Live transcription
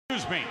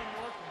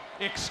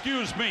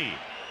Excuse me.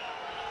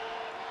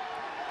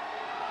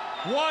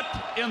 What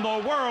in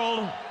the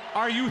world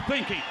are you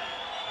thinking?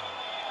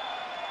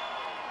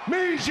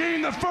 Mean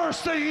Gene, the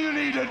first thing you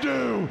need to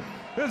do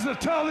is to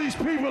tell these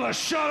people to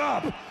shut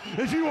up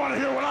if you want to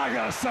hear what I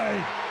gotta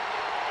say.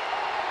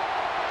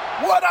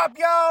 What up,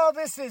 y'all?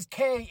 This is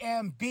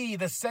KMB,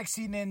 the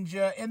sexy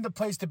ninja, in the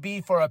place to be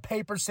for a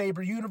Paper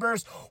Saber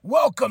universe.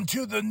 Welcome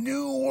to the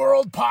New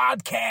World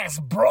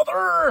Podcast,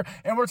 brother.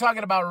 And we're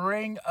talking about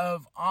Ring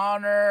of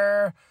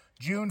Honor,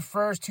 June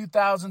 1st,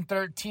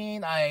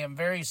 2013. I am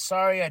very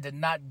sorry I did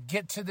not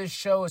get to this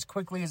show as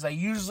quickly as I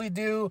usually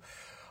do.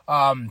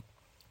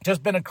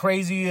 Just been a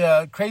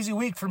crazy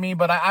week for me,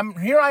 but I'm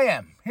here. I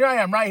am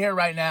right here,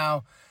 right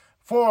now,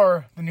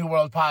 for the New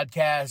World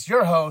Podcast.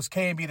 Your host,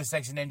 KMB, the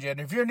Sexy Ninja.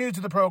 And if you're new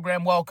to the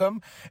program,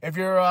 welcome. If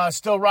you're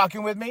still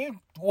rocking with me,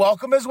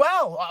 welcome as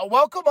well.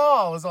 Welcome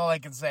all is all I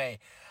can say.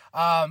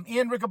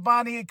 Ian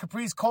Riccaboni and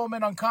Caprice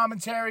Coleman on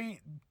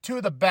commentary. Two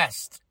of the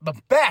best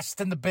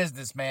in the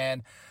business,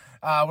 man.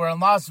 We're in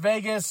Las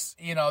Vegas.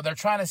 You know, they're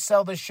trying to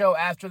sell this show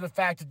after the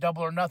fact to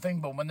Double or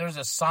Nothing, but when there's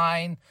a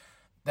sign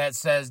that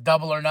says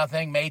Double or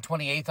Nothing, May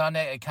 28th on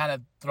it, it kind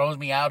of throws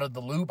me out of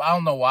the loop. I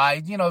don't know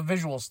why,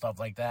 visual stuff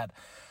like that.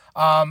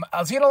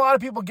 I've seen a lot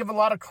of people give a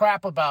lot of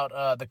crap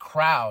about the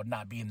crowd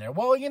not being there.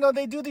 Well,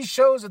 they do these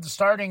shows at the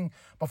starting,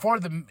 before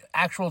the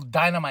actual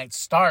Dynamite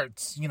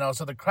starts,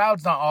 so the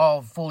crowd's not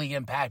all fully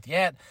impacted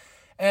yet.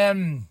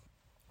 And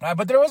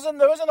but there was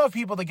enough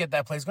people to get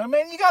that place going.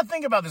 Man, you got to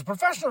think about this.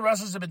 Professional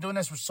wrestlers have been doing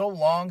this for so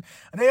long.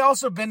 And they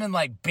also been in,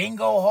 like,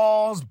 bingo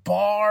halls,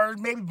 bars,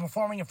 maybe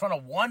performing in front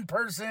of one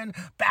person,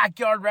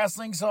 backyard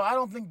wrestling. So I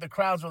don't think the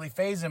crowds really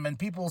faze them. And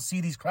people see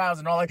these crowds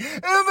and are like,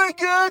 oh, my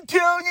God,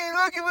 Tony,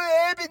 look at what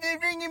happened. They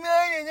bring him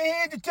out and they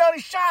had to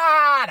Tony, shut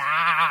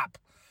up.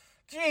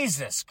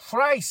 Jesus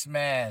Christ,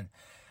 man.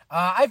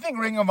 I think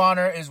Ring of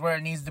Honor is where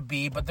it needs to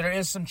be, but there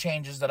is some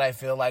changes that I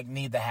feel like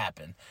need to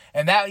happen.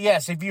 And that,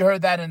 yes, if you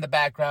heard that in the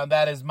background,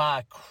 that is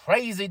my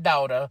crazy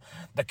daughter,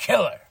 the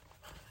Killer.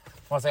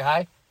 Want to say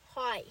hi?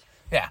 Hi.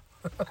 Yeah.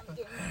 I'm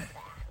getting back.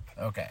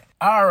 Okay.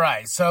 All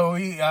right. So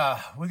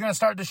we're going to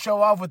start the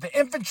show off with the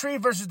Infantry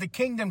versus the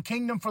Kingdom.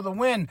 Kingdom for the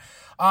win.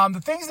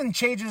 The things and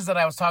changes that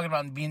I was talking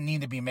about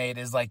need to be made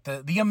is like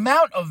the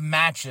amount of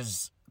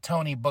matches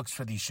Tony books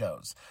for these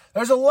shows.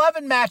 There's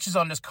 11 matches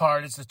on this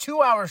card. It's a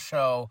 2-hour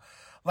show.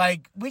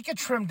 Like, we could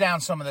trim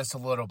down some of this a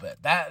little bit.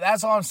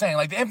 That's all I'm saying.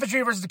 Like, the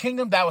Infantry versus the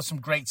Kingdom, that was some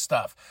great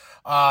stuff.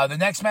 The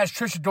next match,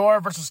 Trish Adora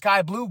versus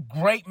Sky Blue.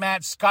 Great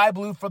match. Sky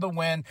Blue for the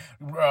win.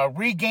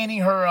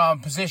 Regaining her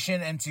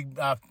position and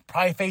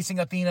probably facing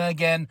Athena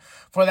again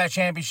for that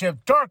championship.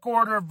 Dark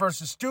Order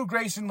versus Stu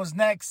Grayson was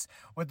next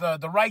with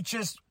the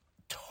Righteous.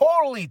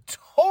 Totally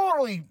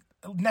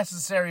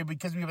necessary,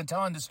 because we've been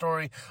telling the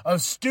story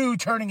of Stu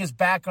turning his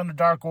back on the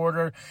Dark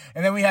Order,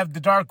 and then we have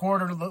the Dark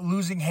Order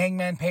losing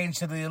Hangman Page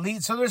to the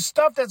Elite. So there's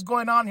stuff that's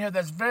going on here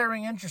that's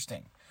very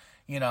interesting,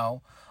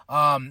 and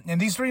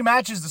these 3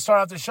 matches to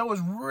start off the show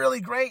was really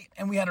great,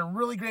 and we had a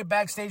really great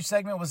backstage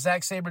segment with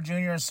Zack Sabre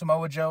Jr. and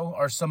Samoa Joe,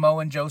 or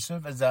Samoan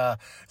Joseph, as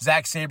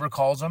Zack Sabre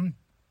calls him.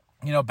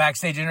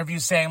 Backstage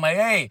interviews saying, like,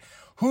 hey,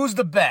 who's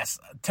the best?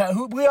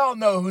 We all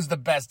know who's the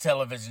best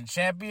television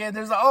champion.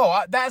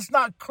 That's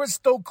not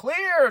crystal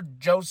clear,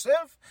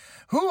 Joseph.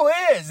 Who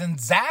is? And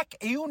Zach,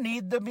 you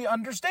need to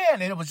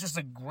understand. And it was just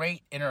a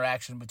great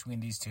interaction between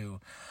these two.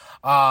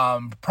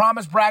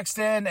 Promise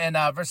Braxton and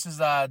versus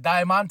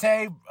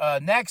Diamante.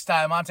 Next,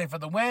 Diamante for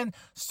the win.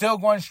 Still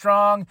going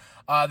strong.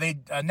 They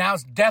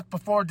announced Death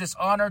Before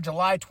Dishonor,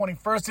 July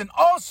 21st. And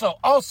also,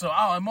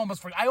 I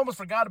almost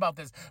forgot about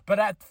this. But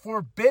at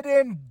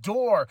Forbidden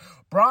Door,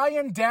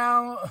 Brian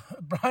Danielson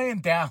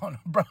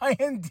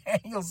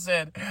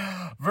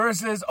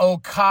versus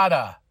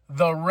Okada,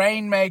 the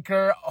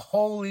Rainmaker.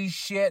 Holy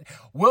shit.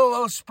 Will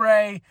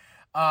Ospreay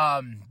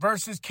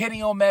versus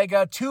Kenny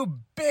Omega. 2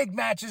 big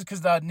matches,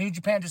 because the New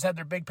Japan just had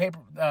their big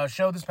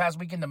show this past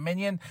weekend,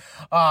 Dominion.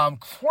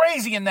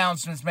 Crazy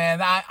announcements, man.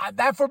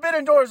 That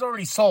Forbidden Door is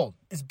already sold.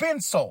 It's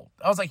been sold.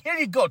 I was like, here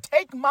you go.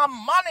 Take my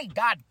money,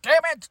 god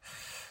damn it.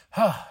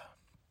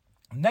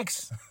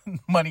 Next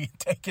money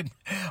taken.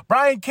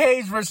 Brian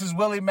Cage versus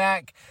Willie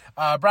Mack.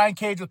 Brian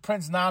Cage with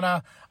Prince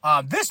Nana.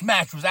 This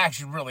match was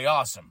actually really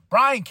awesome.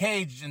 Brian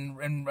Cage and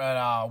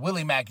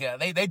Willie Mack,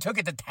 they took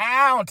it to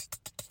town.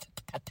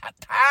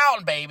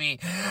 Town, baby.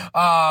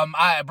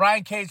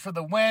 Brian Cage for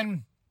the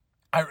win.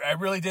 I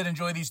really did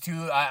enjoy these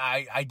two.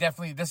 I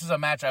definitely, this is a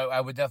match I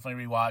would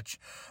definitely rewatch.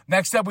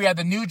 Next up, we had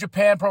the New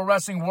Japan Pro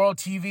Wrestling World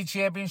TV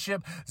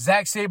Championship.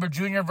 Zack Sabre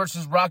Jr.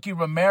 versus Rocky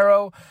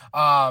Romero.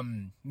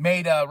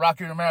 Made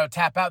Rocky Romero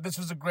tap out. This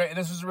was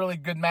a really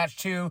good match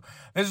too.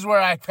 This is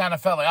where I kind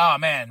of felt like, oh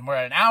man, we're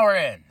an hour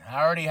in.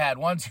 I already had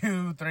 1,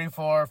 2, 3,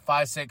 4,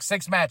 5,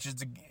 6 matches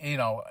to,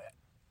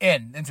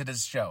 into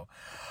this show.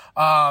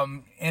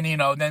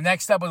 Then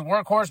next up was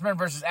Workhorseman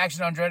versus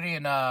Action Andretti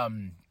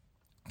and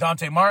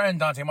Dante Martin.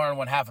 Dante Martin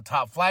won half a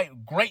Top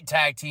Flight. Great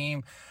tag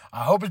team.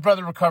 I hope his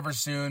brother recovers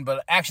soon.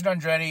 But Action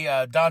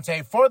Andretti,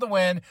 Dante for the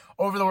win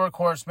over the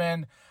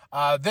Workhorsemen.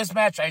 This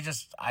match, I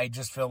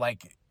just feel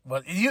like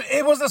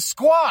it was a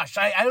squash.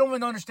 I don't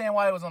even understand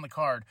why it was on the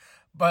card.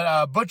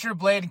 But Butcher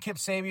Blade and Kip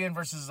Sabian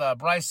versus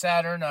Bryce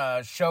Saturn,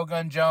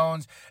 Shogun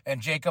Jones, and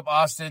Jacob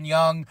Austin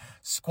Young,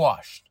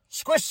 squashed.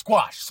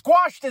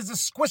 Squashed is a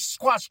squish,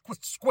 folks.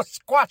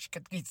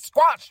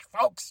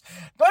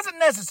 Wasn't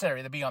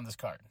necessary to be on this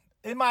card,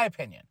 in my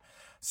opinion.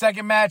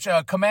 Second match,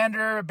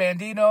 Commander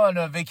Bandito and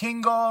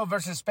Vikingo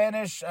versus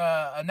Spanish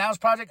Announce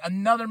Project.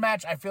 Another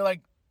match, I feel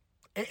like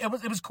it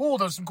was cool.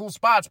 There was some cool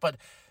spots, but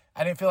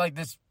I didn't feel like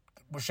this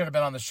should have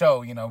been on the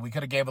show. You know, we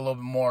could have gave a little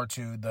bit more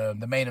to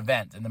the main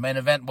event. And the main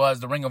event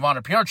was the Ring of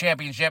Honor Pure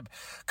Championship.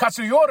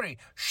 Katsuyori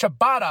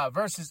Shibata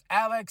versus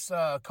Alex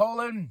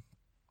Colon.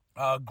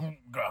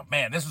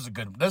 Man, this was a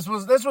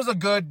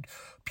good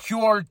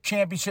pure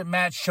championship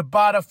match.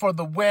 Shibata for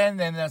the win,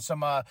 and then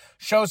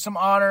show some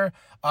honor.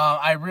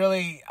 I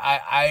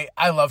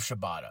love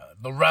Shibata,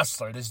 the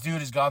wrestler. This dude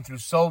has gone through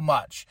so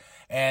much,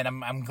 and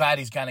I'm glad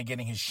he's kind of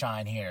getting his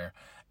shine here.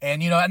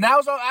 And, you know, and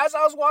as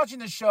I was watching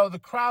the show, the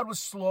crowd was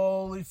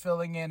slowly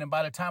filling in. And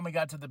by the time we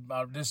got to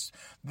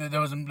there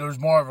was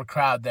more of a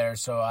crowd there.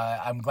 So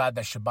I'm glad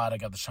that Shibata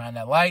got to shine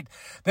that light.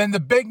 Then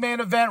the big main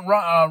event,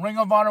 Ring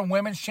of Honor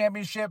Women's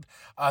Championship.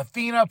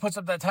 Athena puts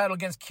up that title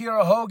against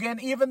Kiera Hogan.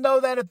 Even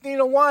though that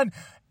Athena won,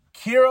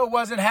 Kiera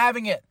wasn't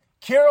having it.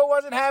 Kiera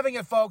wasn't having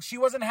it, folks. She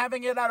wasn't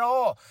having it at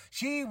all.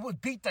 She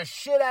would beat the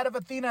shit out of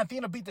Athena.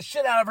 Athena beat the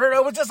shit out of her.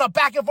 It was just a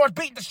back and forth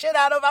beating the shit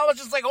out of. I was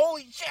just like,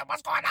 holy shit,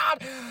 what's going on?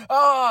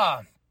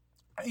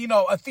 You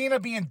know, Athena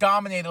being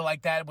dominated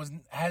like that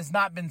has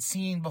not been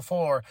seen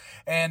before.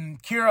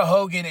 And Kiera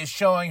Hogan is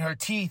showing her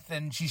teeth,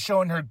 and she's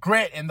showing her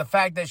grit, and the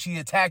fact that she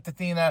attacked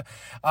Athena.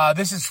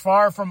 This is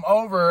far from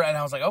over. And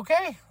I was like,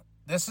 okay,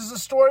 this is a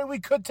story we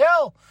could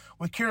tell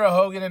with Kiera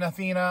Hogan and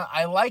Athena.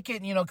 I like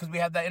it, you know, because we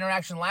had that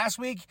interaction last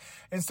week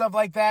and stuff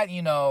like that,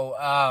 you know.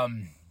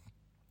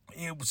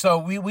 So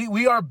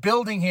we are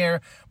building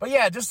here. But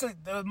yeah, just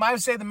the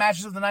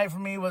matches of the night for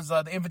me was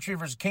the Infantry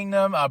versus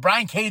Kingdom.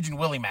 Brian Cage and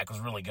Willie Mack was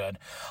really good.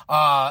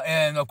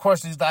 And of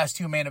course, these last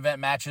two main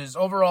event matches.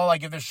 Overall, I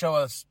give this show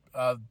a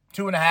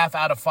 2.5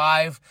 out of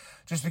 5,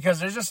 just because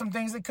there's just some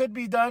things that could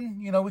be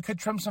done. You know, we could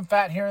trim some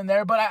fat here and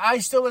there, but I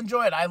still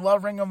enjoy it. I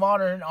love Ring of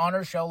Honor, and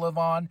Honor shall live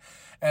on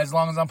as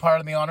long as I'm part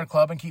of the Honor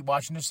Club and keep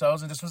watching the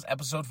shows. And this was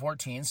episode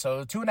 14,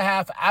 so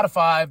 2.5 out of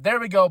 5. There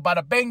we go.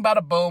 Bada bing,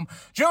 bada boom.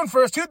 June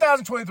 1st,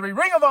 2023,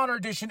 Ring of Honor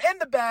edition in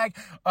the bag.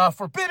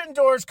 Forbidden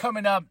Doors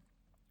coming up.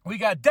 We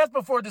got Death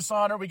Before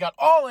Dishonor. We got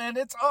All In.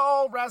 It's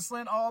all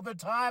wrestling all the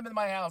time in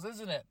my house,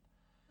 isn't it?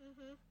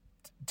 Mm-hmm.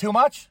 Too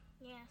much?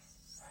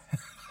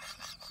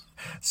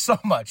 So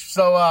much.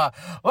 So,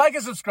 like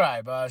and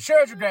subscribe. Share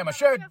it with your grandma.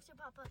 Share it.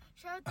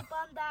 Share the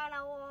bum down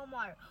at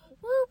Walmart.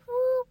 Whoop,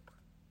 whoop.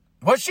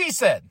 What she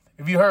said.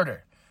 Have you heard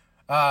her?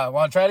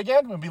 Want to try it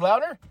again? Want to be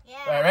louder? Yeah.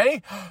 All right,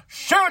 ready?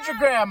 Share with your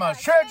grandma.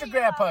 Share with your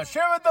grandpa.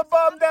 Share with the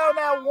bum down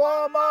at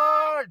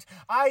Walmart.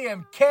 I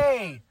am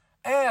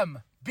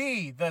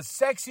KMB, the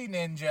Sexy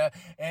Ninja.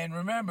 And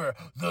remember,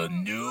 the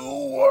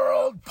New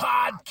World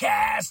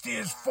Podcast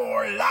is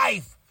for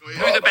life.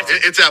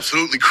 It's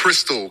absolutely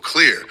crystal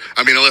clear.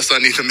 I mean, unless I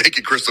need to make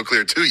it crystal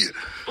clear to you.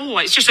 Oh,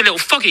 it's just a little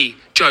foggy,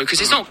 Joe,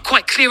 because it's not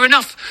quite clear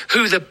enough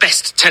who the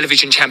best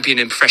television champion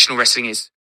in professional wrestling is.